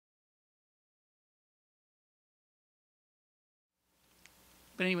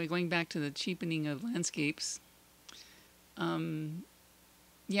But anyway, going back to the cheapening of landscapes,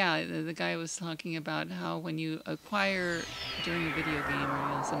 yeah, the guy was talking about how when you acquire during a video game, or you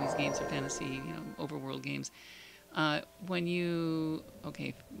know, some of these games are fantasy, you know, overworld games, when you...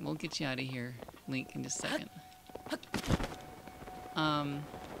 Okay, we'll get you out of here, Link, in just a second.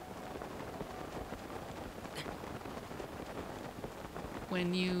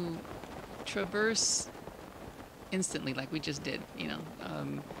 When you traverse instantly, like we just did, you know,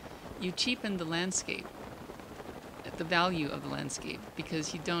 you cheapen the landscape, the value of the landscape,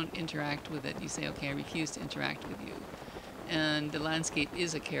 because you don't interact with it. You say, okay, I refuse to interact with you. And the landscape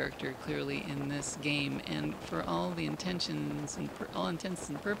is a character, clearly, in this game. And for all the intentions and all intents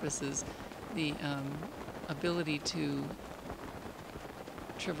and purposes, the ability to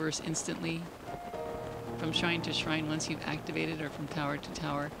traverse instantly from shrine to shrine once you've activated, or from tower to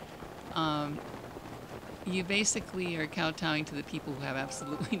tower, you basically are kowtowing to the people who have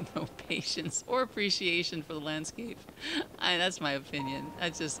absolutely no patience or appreciation for the landscape. That's my opinion.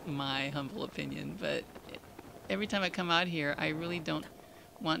 That's just my humble opinion. But every time I come out here, I really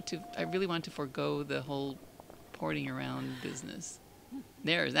want to forego the whole porting around business.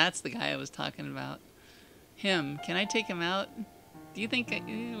 That's the guy I was talking about. Him. Can I take him out? Do you think... what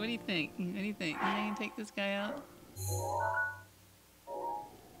do you think? What do you think? Can I take this guy out?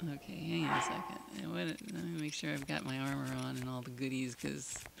 Okay, hang on a second. Let me make sure I've got my armor on and all the goodies,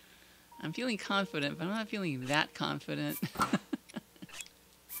 because I'm feeling confident, but I'm not feeling that confident. Something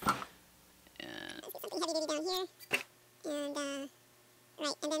heavy duty down here, and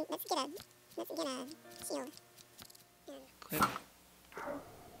right, and then let's get a shield. Equip.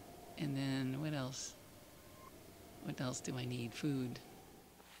 And then what else? What else do I need? Food.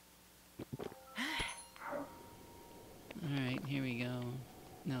 All right, here we go.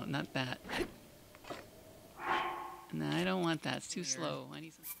 No, not that. No, I don't want that. It's too slow. I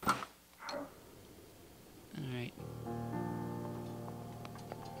need some... Alright.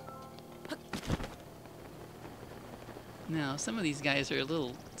 Now, some of these guys are a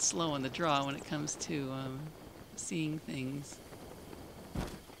little slow on the draw when it comes to seeing things. I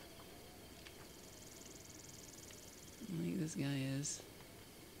think this guy is.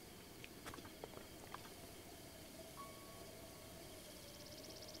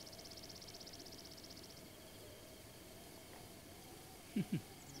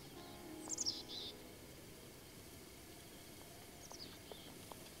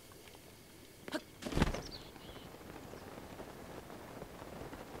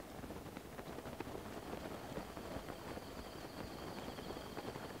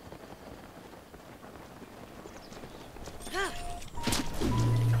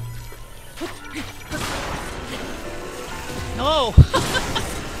 No!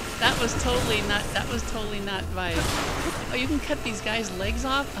 That was totally not by... Oh, you can cut these guys' legs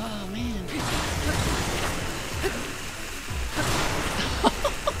off? Oh, man.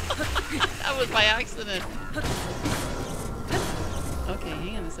 That was by accident. Okay,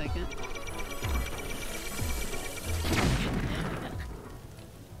 hang on a second.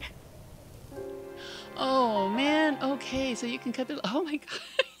 Oh, man. Okay, so you can cut the... Oh, my God.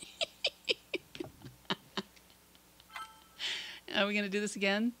 Are we going to do this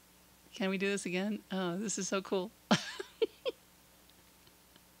again? Can we do this again? Oh, this is so cool.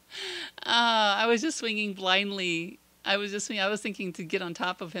 I was just swinging blindly. I was thinking to get on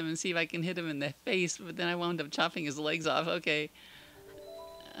top of him and see if I can hit him in the face, but then I wound up chopping his legs off. Okay.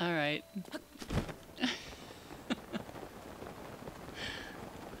 All right.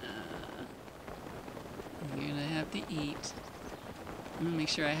 You're going to have to eat. I'm going to make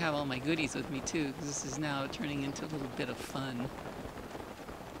sure I have all my goodies with me, too, because this is now turning into a little bit of fun.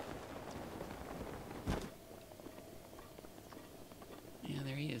 Yeah,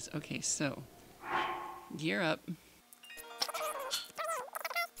 there he is. Okay, so, gear up.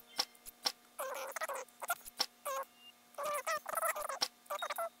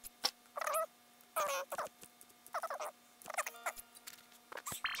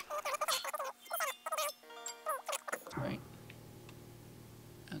 Right.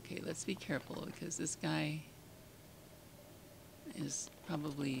 Okay, let's be careful, because this guy is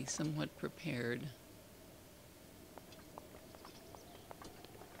probably somewhat prepared.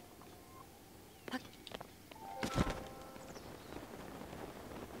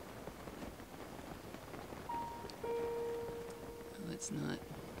 Let's not,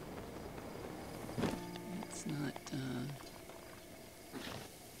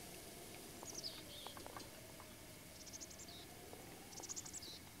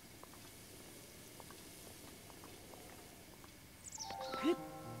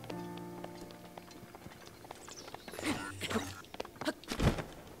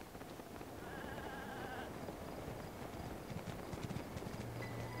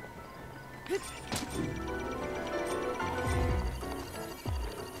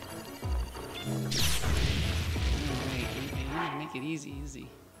 Take it easy, easy.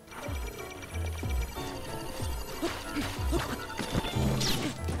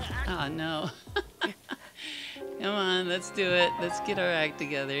 Ah, no. Come on, let's do it. Let's get our act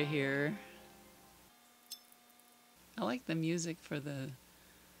together here. I like the music for the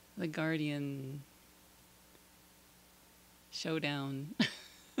Guardian showdown.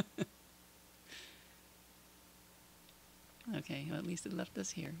 Okay, well, at least it left us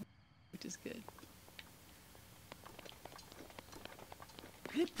here, which is good.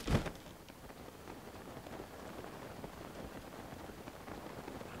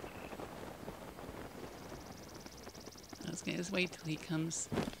 Okay, let's wait till he comes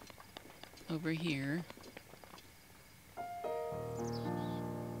over here.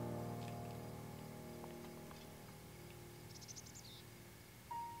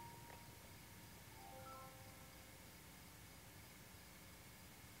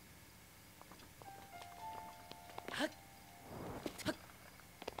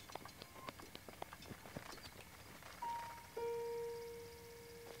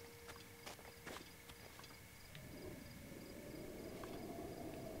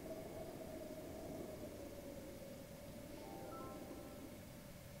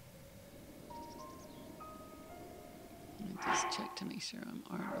 Just check to make sure I'm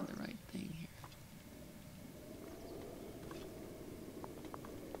armed on the right thing here.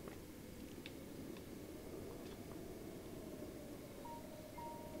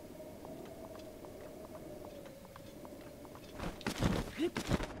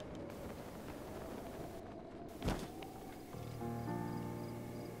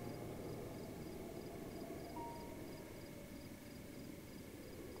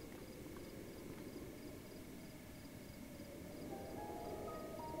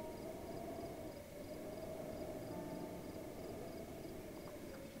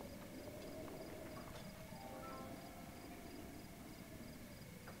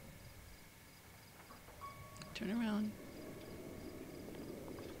 Turn around.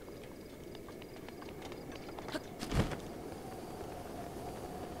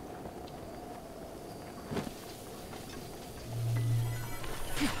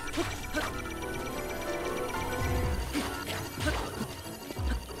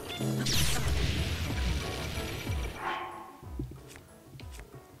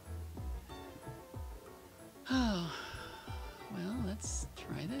 Oh, well, let's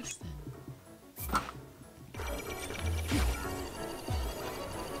try this then.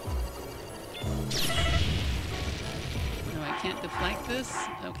 No, I can't deflect this?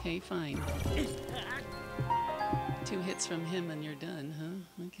 Okay, fine. 2 hits from him and you're done,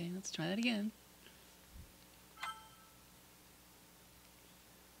 huh? Okay, let's try that again.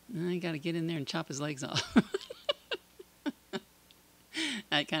 I gotta get in there and chop his legs off.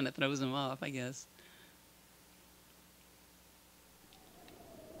 That kind of throws him off, I guess.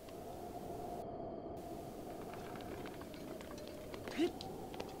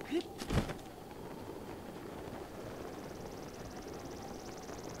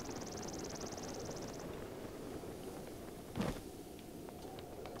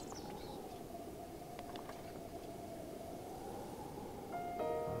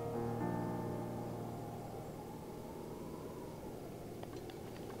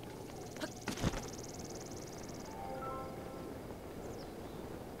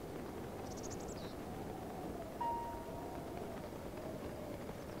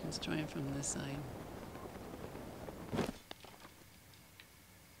 Let's try it from this side.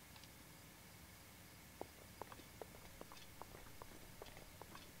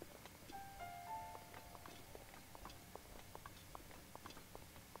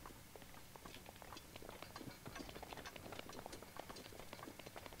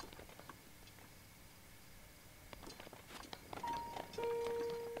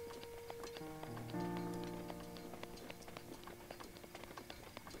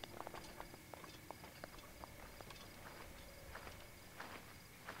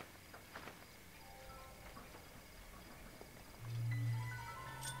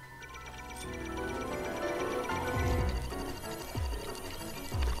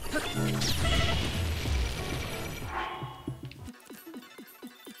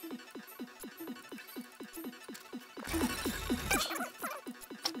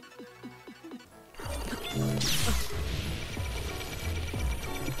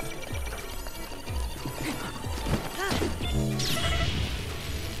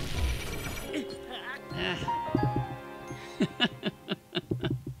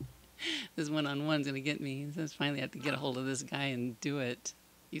 This one-on-one's gonna get me. So I finally have to get a hold of this guy and do it.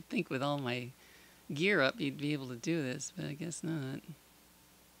 You'd think with all my gear up you'd be able to do this, but I guess not.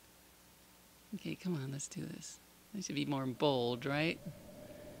 Okay, come on, let's do this. They should be more bold, right?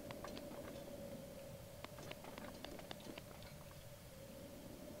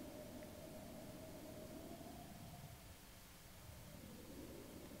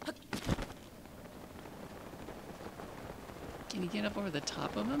 Can you get up over the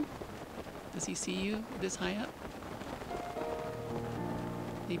top of him? Does he see you this high up?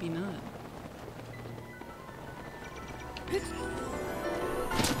 Maybe not.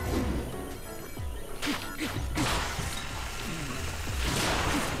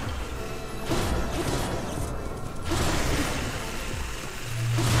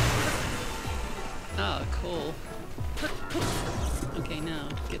 Oh, cool. Okay, now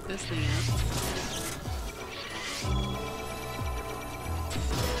get this thing out.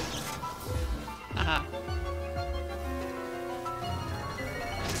 Aha.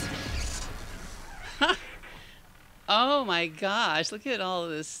 Oh my gosh, look at all of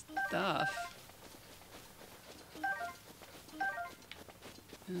this stuff.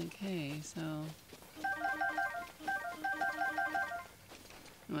 Okay, so...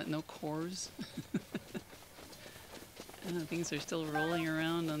 What, no cores? Things are still rolling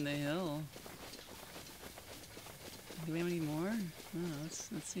around on the hill. Do we have any more? Oh, let's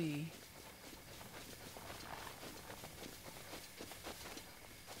see.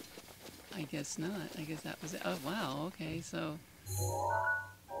 I guess not. I guess that was it. Oh, wow. Okay, so...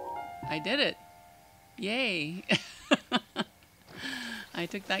 I did it! Yay! I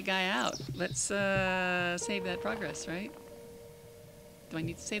took that guy out. Let's save that progress, right? Do I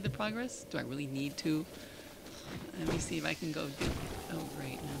need to save the progress? Do I really need to? Let me see if I can go do... Oh,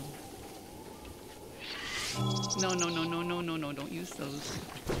 great, no. No, no, no, no, no, no, no, don't use those.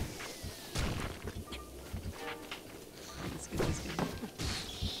 Let's get this guy.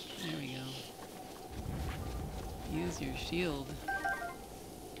 There we go. Use your shield.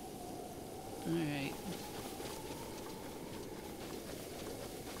 Alright.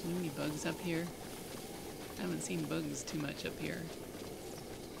 Any bugs up here? I haven't seen bugs too much up here.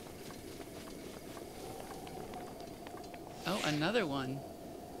 Oh, another one.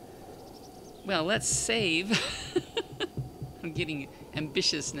 Well, let's save. I'm getting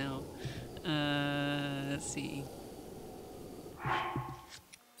ambitious now. Let's see.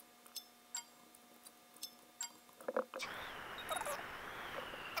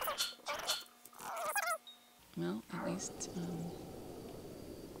 Well, at least...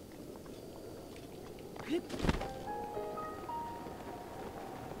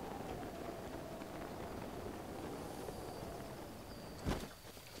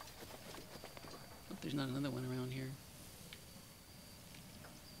 There's not another one around here.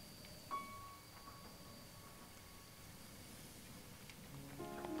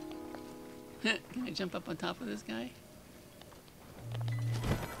 Can I jump up on top of this guy?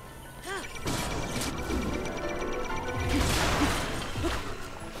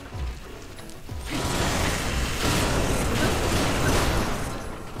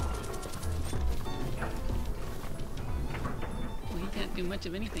 Well, he can't do much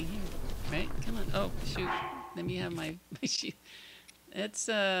of anything here. Right? Come on. Oh, shoot. Let me have my shoot. It's,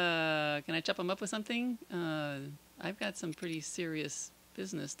 can I chop him up with something? I've got some pretty serious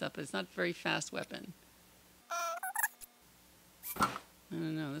business stuff, but it's not a very fast weapon. I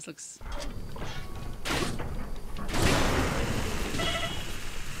don't know. This looks...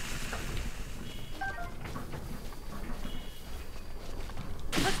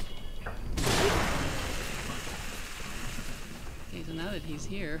 Okay, so now that he's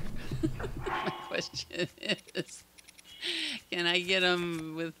here, my question is, can I get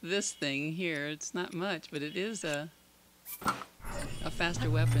him with this thing here? It's not much, but it is a faster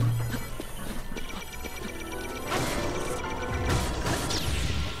weapon.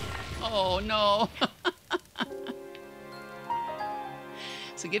 Oh, no.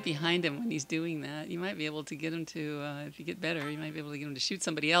 So get behind him when he's doing that. You might be able to get him to, if you get better, you might be able to get him to shoot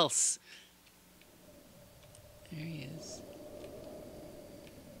somebody else. There he is.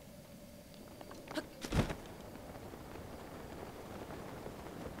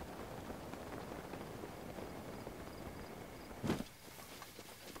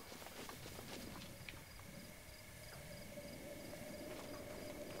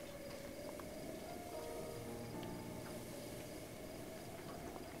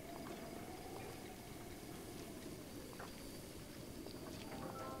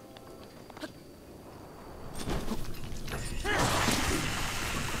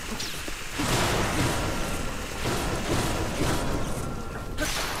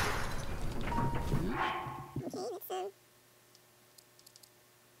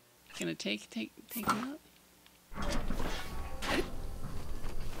 Gonna take him out.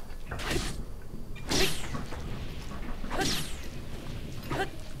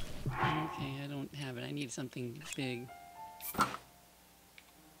 something big.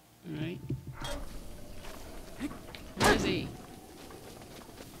 Alright. Where is he?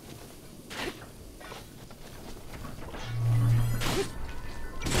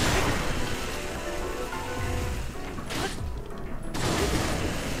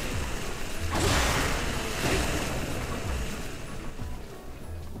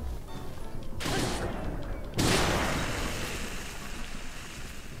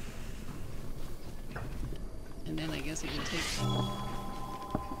 And then I guess we can take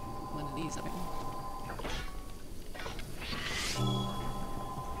one of these up.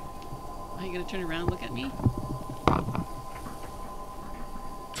 Are you gonna turn around and look at me? I'm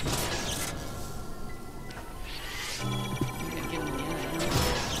gonna get him in the end.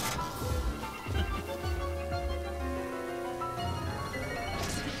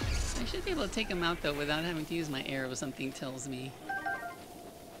 I should be able to take him out though without having to use my arrow, something tells me.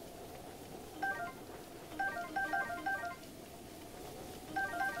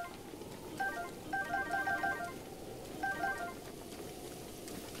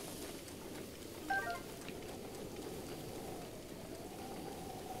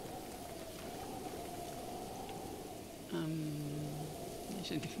 I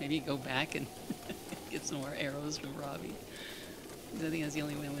should maybe go back and get some more arrows from Robbie. I think that's the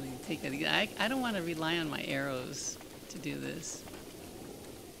only way I'm going to take that. I don't want to rely on my arrows to do this.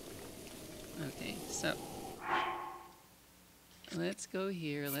 Okay, so let's go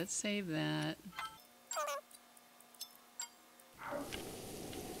here. Let's save that.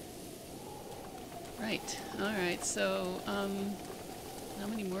 Right. All right. So, how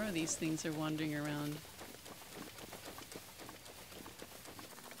many more of these things are wandering around?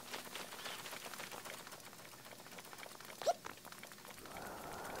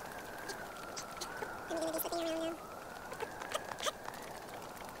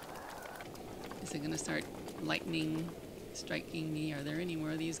 Is it going to start lightning striking me? Are there any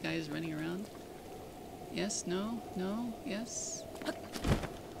more of these guys running around? Yes, no, no, yes.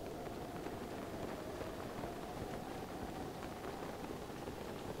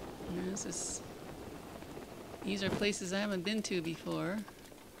 These are places I haven't been to before.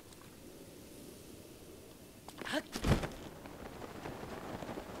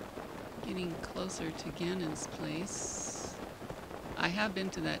 Getting closer to Ganon's place. I have been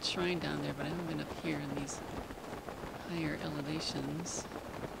to that shrine down there, but I haven't been up here in these higher elevations.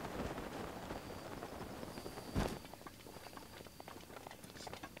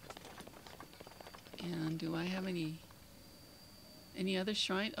 And do I have any other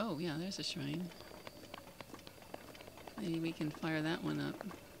shrine? Oh yeah, there's a shrine. Maybe we can fire that one up.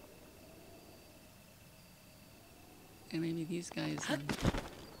 And maybe these guys we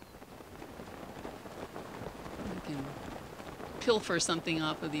can pilfer something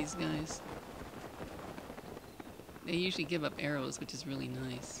off of these guys. They usually give up arrows, which is really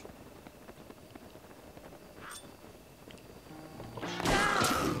nice.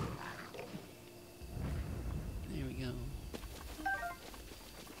 There we go.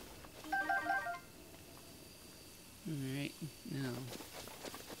 Alright, now.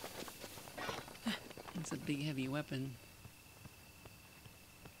 That's a big heavy weapon.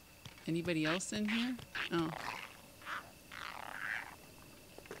 Anybody else in here? Oh.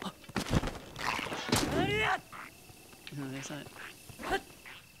 No, there's that.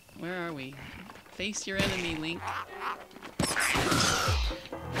 Where are we? Face your enemy, Link.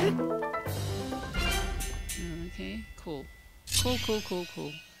 Okay, cool.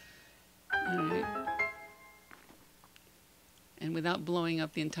 Cool. Alright. And without blowing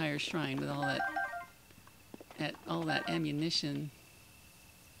up the entire shrine with all that ammunition.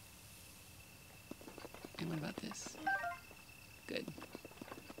 And what about this? Good.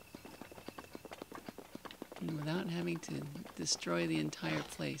 And without having to destroy the entire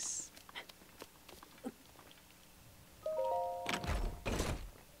place.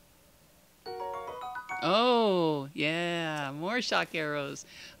 Oh, yeah, more shock arrows.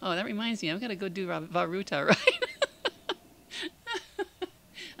 Oh, that reminds me, I've got to go do Varuta, right?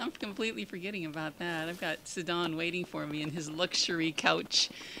 I'm completely forgetting about that. I've got Sidon waiting for me in his luxury couch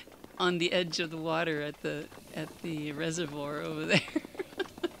on the edge of the water at the reservoir over there.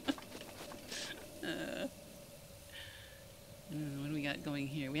 What do we got going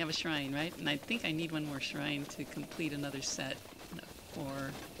here? We have a shrine, right? And I think I need one more shrine to complete another set.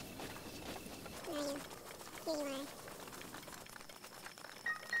 For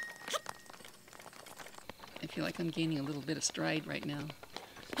I feel like I'm gaining a little bit of stride right now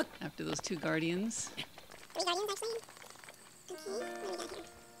after those two guardians. 3 guardians, actually? Okay, what do we got here?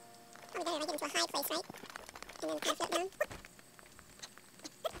 Oh, we gotta make it into a high place, right? And then kind of float down.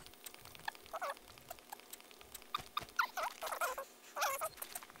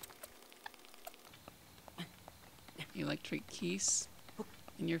 electric keys,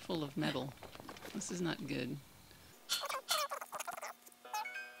 and you're full of metal. This is not good.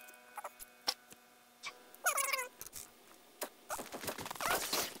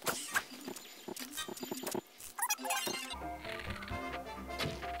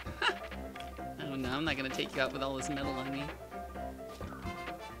 Oh no, I'm not gonna take you out with all this metal on me.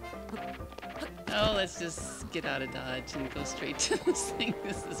 Oh, let's just get out of Dodge and go straight to this thing.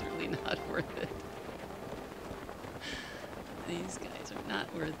 This is really not worth it. These guys are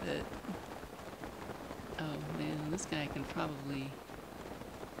not worth it. Oh man, this guy can probably...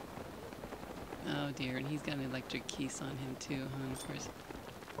 Oh dear, and he's got an electric keys on him too, huh? Of course.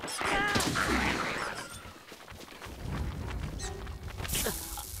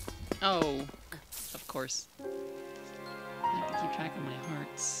 Oh, of course. I have to keep track of my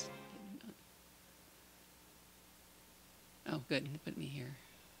hearts. Oh, good. Put me here.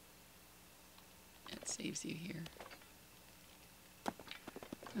 It saves you here.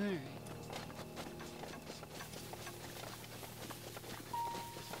 Alright.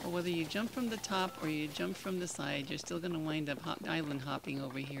 Well, whether you jump from the top or you jump from the side, you're still going to wind up island hopping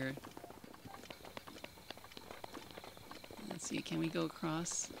over here. Let's see, can we go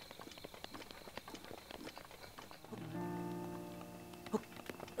across?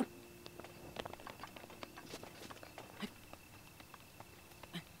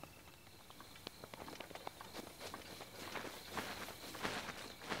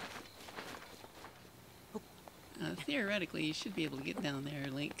 Theoretically, you should be able to get down there,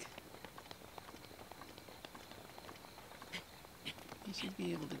 Link. You should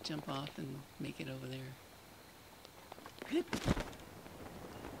be able to jump off and make it over there. Great.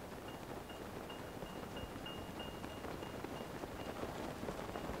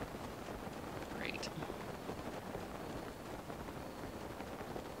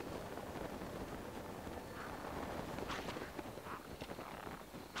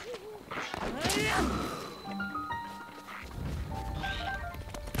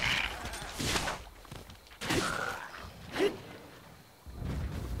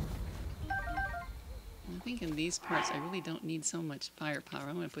 I think in these parts I really don't need so much firepower.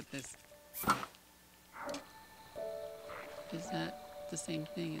 I'm going to put this... Is that the same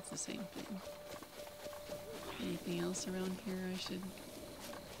thing? It's the same thing. Anything else around here I should...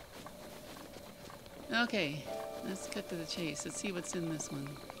 Okay, let's cut to the chase. Let's see what's in this one.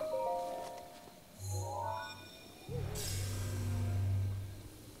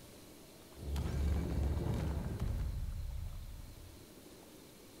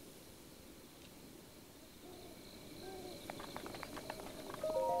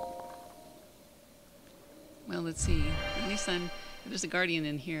 Well, let's see. At least if there's a guardian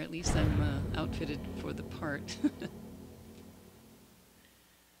in here, at least I'm outfitted for the part.